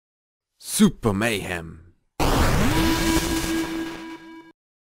Super Mayhem.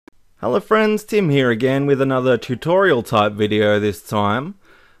 Hello friends, Tim here again with another tutorial type video this time.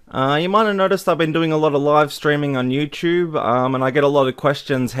 You might have noticed I've been doing a lot of live streaming on YouTube, and I get a lot of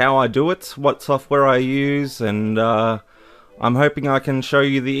questions how I do it, what software I use, and I'm hoping I can show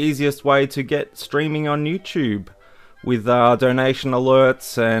you the easiest way to get streaming on YouTube with donation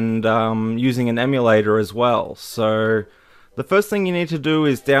alerts and using an emulator as well. So the first thing you need to do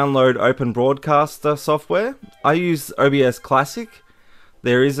is download Open Broadcaster software. I use OBS Classic.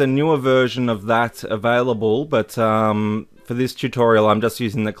 There is a newer version of that available, but for this tutorial I'm just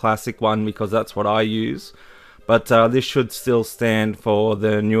using the classic one because that's what I use. But this should still stand for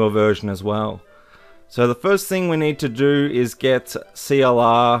the newer version as well. So the first thing we need to do is get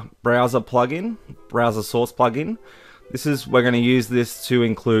CLR browser plugin, browser source plugin. We're going to use this to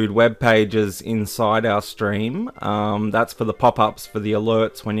include web pages inside our stream. That's for the pop-ups, for the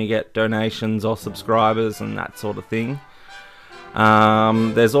alerts when you get donations or subscribers and that sort of thing.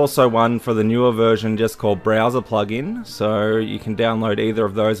 There's also one for the newer version just called browser plugin, so you can download either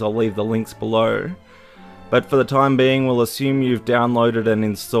of those. I'll leave the links below. But for the time being, we'll assume you've downloaded and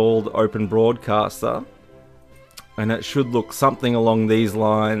installed Open Broadcaster, and it should look something along these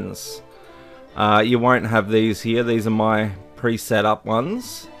lines. You won't have these here, these are my pre-set up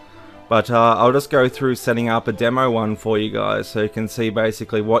ones, but I'll just go through setting up a demo one for you guys so you can see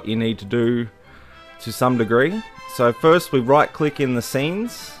basically what you need to do to some degree. So first we right click in the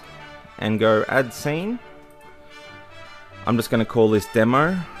scenes and go add scene. I'm just going to call this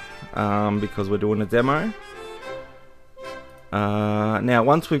demo because we're doing a demo. Now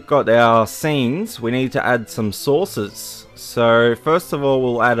once we've got our scenes, we need to add some sources. So first of all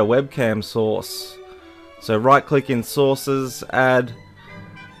we'll add a webcam source. So right click in sources, add,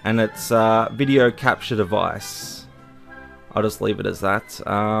 and it's video capture device. I'll just leave it as that.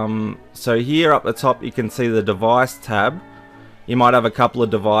 So here up the top you can see the device tab. You might have a couple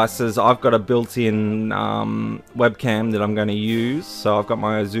of devices. I've got a built-in webcam that I'm going to use. So I've got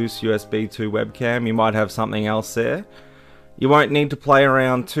my Zeus USB 2 webcam. You might have something else there. You won't need to play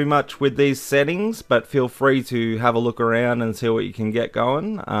around too much with these settings, but feel free to have a look around and see what you can get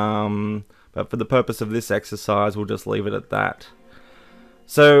going. But for the purpose of this exercise, we'll just leave it at that.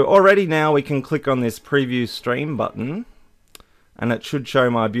 So already now we can click on this preview stream button, and it should show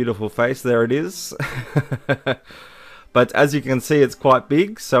my beautiful face. There it is. But as you can see, it's quite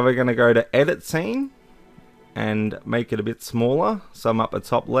big, so we're going to go to edit scene and make it a bit smaller. So I'm up at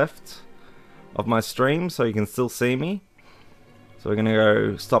top left of my stream so you can still see me. So we're going to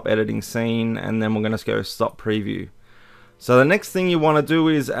go stop editing scene, and then we're going to go stop preview. So the next thing you want to do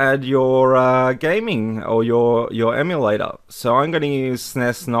is add your gaming or your emulator. So I'm going to use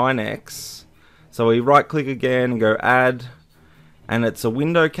SNES 9X. So we right click again and go add, and it's a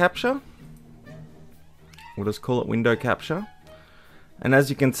window capture. We'll just call it window capture. And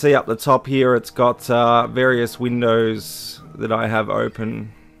as you can see up the top here, it's got various windows that I have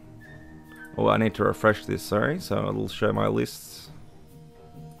open. Oh, I need to refresh this, sorry, so it'll show my lists.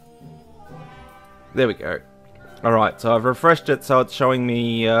 There we go. Alright, so I've refreshed it so it's showing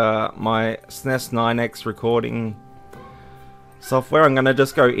me my SNES 9X recording software. I'm going to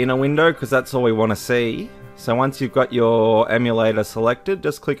just go in a window because that's all we want to see. So once you've got your emulator selected,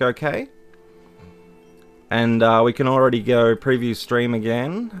 just click OK. And we can already go preview stream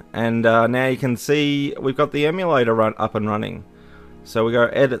again. And now you can see we've got the emulator up and running. So we go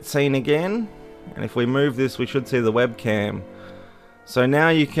edit scene again. And if we move this, we should see the webcam. So now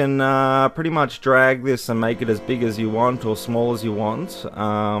you can pretty much drag this and make it as big as you want or small as you want,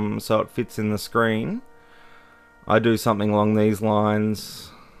 so it fits in the screen. I do something along these lines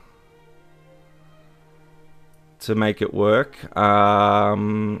to make it work.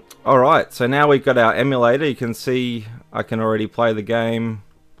 Alright, so now we've got our emulator. You can see I can already play the game.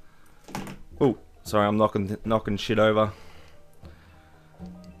 Oh, sorry, I'm knocking shit over.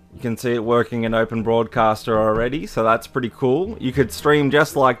 You can see it working in Open Broadcaster already, so that's pretty cool. You could stream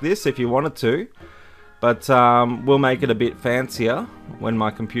just like this if you wanted to, but we'll make it a bit fancier when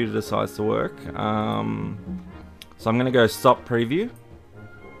my computer decides to work. So I'm going to go stop preview.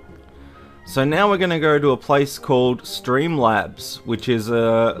 So now we're going to go to a place called Streamlabs, which is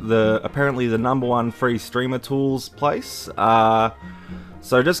apparently the #1 free streamer tools place.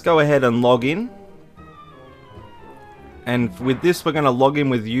 So just go ahead and log in. And with this we're going to log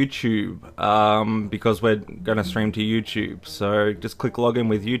in with YouTube because we're going to stream to YouTube. So just click login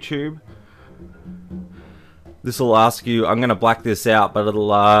with YouTube. This will ask you, I'm going to black this out, but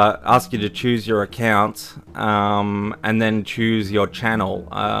it'll ask you to choose your account and then choose your channel.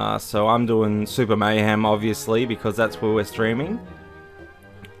 So I'm doing Super Mayhem obviously because that's where we're streaming.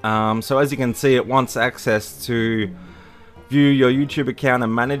 So as you can see, it wants access to view your YouTube account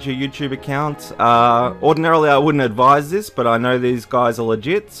and manage your YouTube account. Ordinarily I wouldn't advise this, but I know these guys are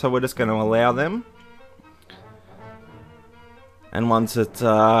legit, so we're just going to allow them. And once it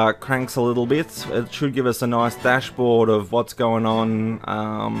cranks a little bit, it should give us a nice dashboard of what's going on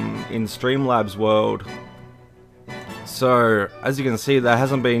in Streamlabs world. So as you can see, there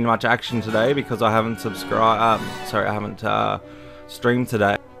hasn't been much action today because I haven't streamed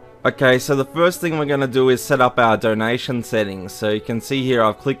today. Okay, so the first thing we're going to do is set up our donation settings. So you can see here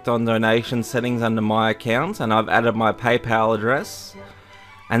I've clicked on donation settings under my account and I've added my PayPal address.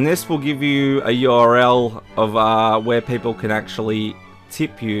 And this will give you a URL of where people can actually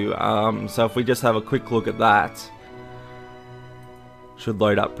tip you. So if we just have a quick look at that, should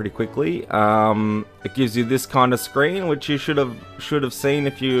load up pretty quickly. It gives you this kind of screen, which you should have seen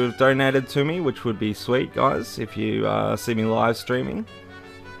if you've donated to me, which would be sweet, guys, if you see me live streaming.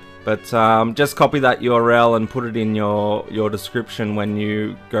 But just copy that URL and put it in your description when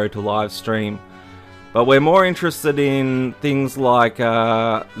you go to live stream. But we're more interested in things like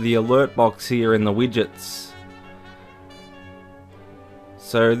the alert box here in the widgets.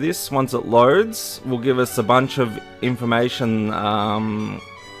 So this, once it loads, will give us a bunch of information down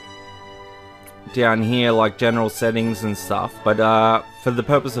here, like general settings and stuff. But for the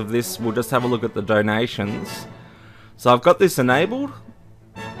purpose of this, we'll just have a look at the donations. So I've got this enabled.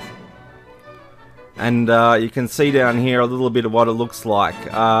 And you can see down here a little bit of what it looks like.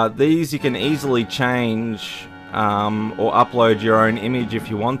 These you can easily change or upload your own image if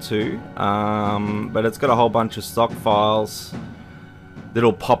you want to. But it's got a whole bunch of stock files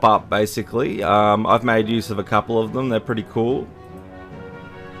that'll pop up basically. I've made use of a couple of them, they're pretty cool.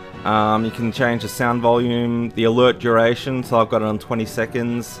 You can change the sound volume, the alert duration, so I've got it on 20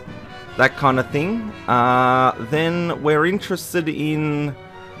 seconds, that kind of thing. Then we're interested in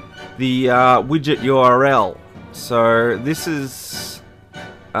the widget URL. So this is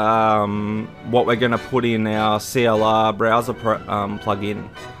what we're going to put in our CLR browser plugin.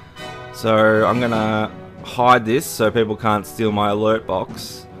 So I'm going to hide this so people can't steal my alert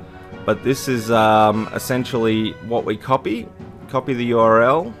box. But this is essentially what we copy the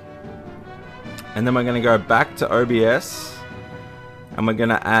URL, and then we're going to go back to OBS and we're going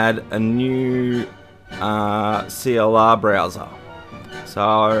to add a new CLR browser.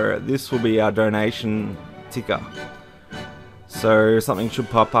 So this will be our donation ticker. So something should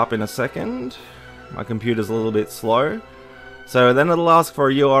pop up in a second. My computer's a little bit slow. So then it'll ask for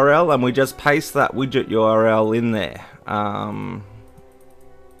a URL and we just paste that widget URL in there.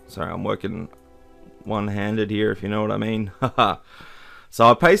 Sorry, I'm working one-handed here, if you know what I mean. So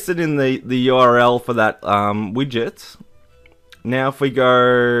I pasted in the URL for that widget. Now if we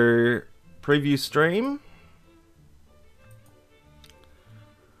go preview stream,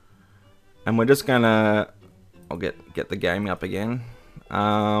 and we're just gonna, I'll get the game up again.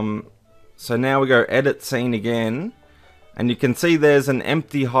 So now we go edit scene again, and you can see there's an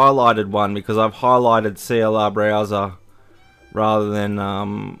empty highlighted one because I've highlighted CLR browser rather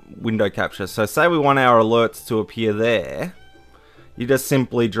than window capture. So say we want our alerts to appear there, you just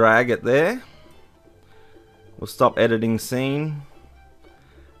simply drag it there. We'll stop editing scene,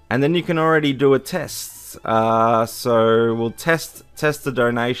 and then you can already do a test. So we'll test the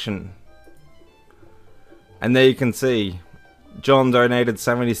donation. And there you can see, John donated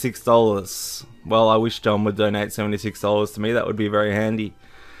 $76. Well, I wish John would donate $76 to me, that would be very handy.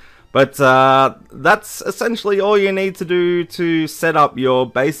 But that's essentially all you need to do to set up your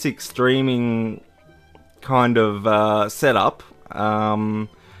basic streaming kind of setup.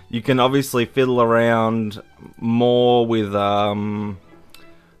 You can obviously fiddle around more with the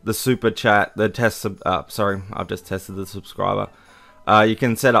super chat, the test, sorry, I've just tested the subscriber. You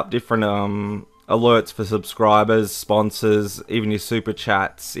can set up different alerts for subscribers, sponsors, even your super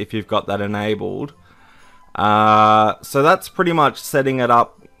chats if you've got that enabled. So that's pretty much setting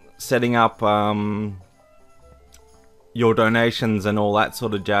up your donations and all that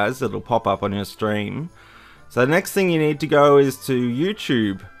sort of jazz. It'll pop up on your stream. So the next thing you need to go is to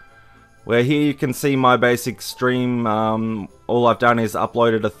YouTube, where here you can see my basic stream. All I've done is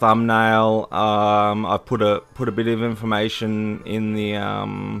uploaded a thumbnail. I've put a bit of information in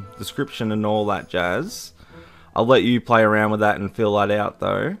the description and all that jazz. I'll let you play around with that and fill that out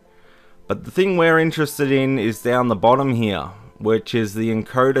though. But the thing we're interested in is down the bottom here, which is the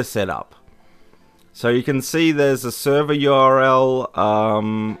encoder setup. So you can see there's a server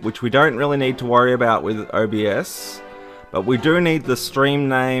URL, which we don't really need to worry about with OBS, but we do need the stream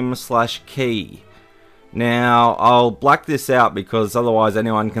name / key. Now I'll black this out because otherwise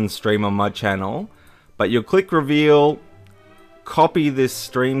anyone can stream on my channel, but you'll click reveal, copy this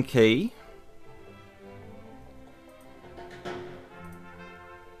stream key.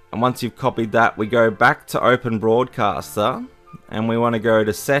 And once you've copied that, we go back to Open Broadcaster, and we want to go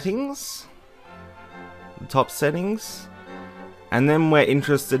to Settings, the top settings, and then we're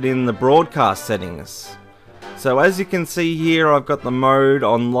interested in the broadcast settings. So as you can see here, I've got the mode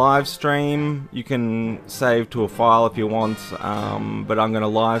on live stream. You can save to a file if you want, but I'm going to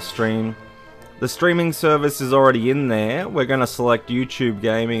live stream. The streaming service is already in there. We're going to select YouTube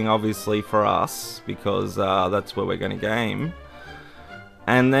Gaming, obviously, for us, because that's where we're going to game.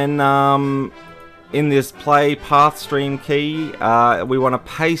 And then in this play path stream key, we want to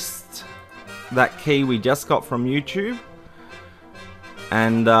paste that key we just got from YouTube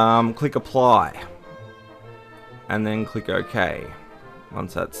and click apply, and then click OK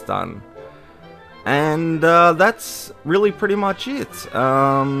once that's done. And that's really pretty much it.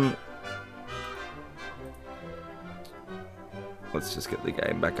 Let's just get the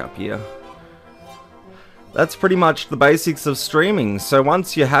game back up here. That's pretty much the basics of streaming. So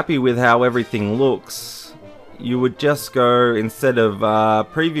once you're happy with how everything looks, you would just go, instead of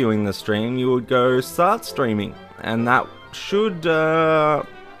previewing the stream, you would go start streaming, and that should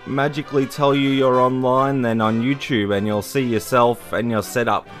magically tell you you're online then on YouTube, and you'll see yourself and your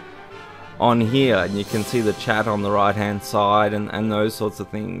setup on here, and you can see the chat on the right hand side and those sorts of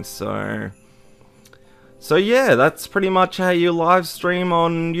things. So yeah, that's pretty much how you live stream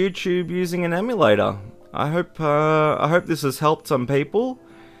on YouTube using an emulator. I hope this has helped some people.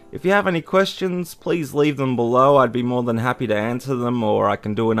 If you have any questions, please leave them below. I'd be more than happy to answer them, or I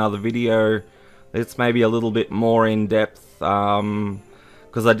can do another video that's maybe a little bit more in depth,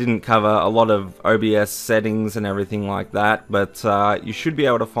 because I didn't cover a lot of OBS settings and everything like that. But you should be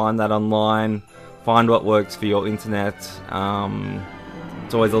able to find that online, find what works for your internet.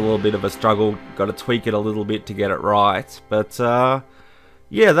 It's always a little bit of a struggle, got to tweak it a little bit to get it right. But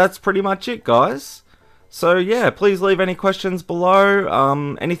yeah, that's pretty much it, guys. So yeah, please leave any questions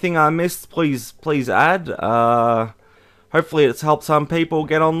below. Anything I missed, please add. Hopefully it's helped some people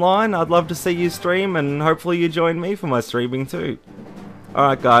get online. I'd love to see you stream, and hopefully you join me for my streaming too.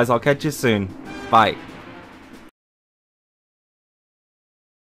 Alright guys, I'll catch you soon. Bye.